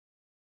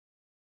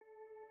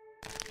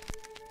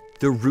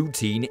the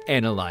routine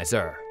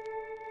analyzer.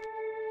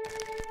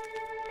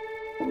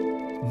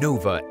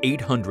 NOVA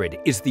 800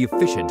 is the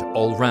efficient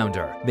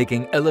all-rounder,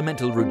 making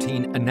elemental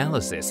routine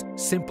analysis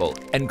simple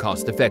and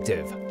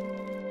cost-effective.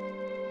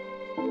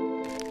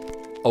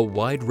 A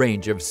wide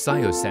range of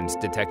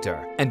Sciosense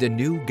detector and a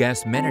new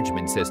gas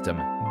management system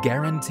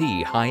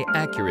guarantee high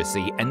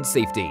accuracy and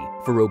safety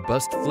for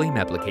robust flame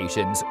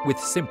applications with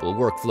simple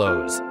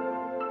workflows.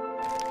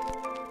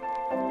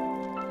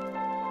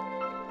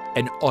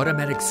 An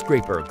automatic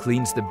scraper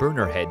cleans the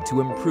burner head to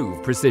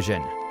improve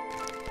precision.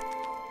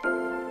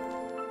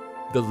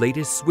 The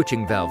latest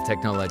switching valve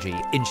technology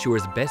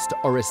ensures best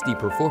RSD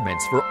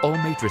performance for all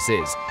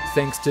matrices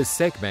thanks to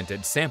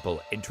segmented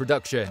sample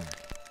introduction.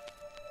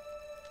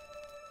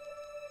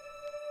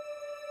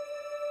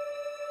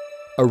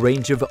 A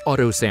range of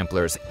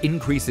auto-samplers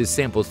increases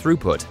sample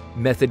throughput,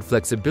 method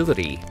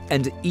flexibility,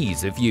 and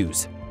ease of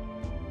use.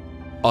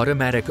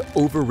 Automatic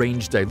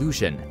over-range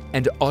dilution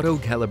and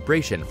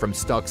auto-calibration from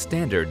stock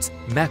standards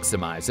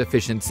maximize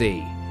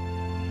efficiency.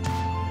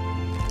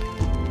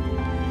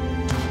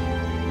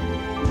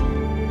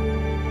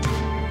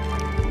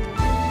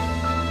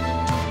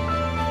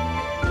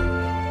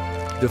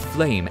 The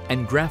flame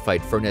and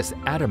graphite furnace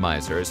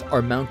atomizers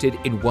are mounted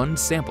in one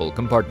sample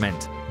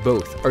compartment.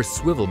 Both are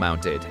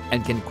swivel-mounted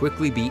and can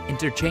quickly be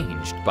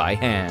interchanged by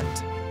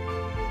hand.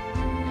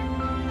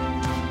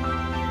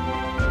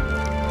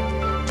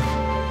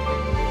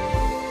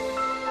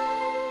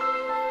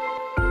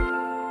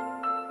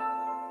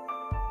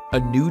 A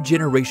new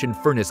generation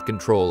furnace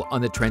control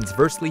on the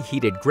transversely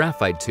heated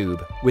graphite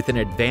tube with an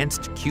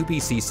advanced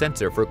QPC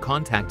sensor for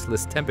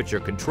contactless temperature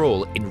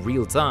control in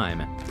real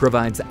time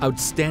provides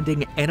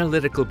outstanding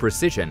analytical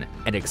precision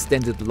and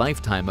extended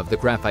lifetime of the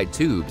graphite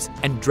tubes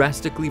and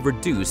drastically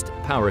reduced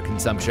power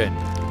consumption.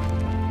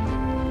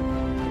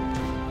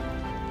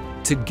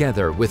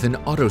 Together with an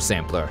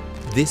autosampler,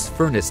 this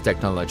furnace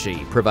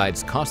technology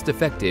provides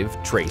cost-effective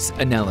trace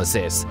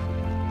analysis.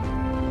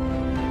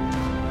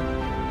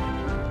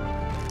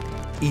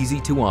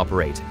 Easy to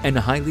operate and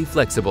highly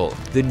flexible,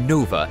 the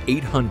NOVA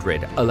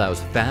 800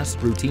 allows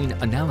fast routine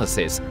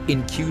analysis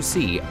in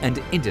QC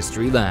and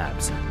industry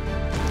labs.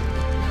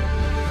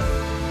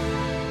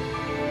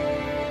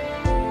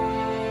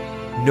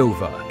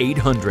 NOVA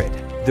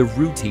 800, the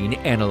routine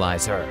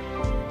analyzer.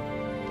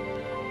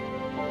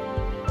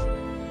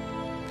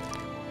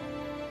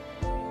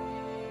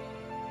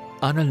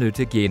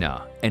 Analytik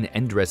Jena, an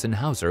Endress &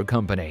 Hauser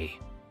company.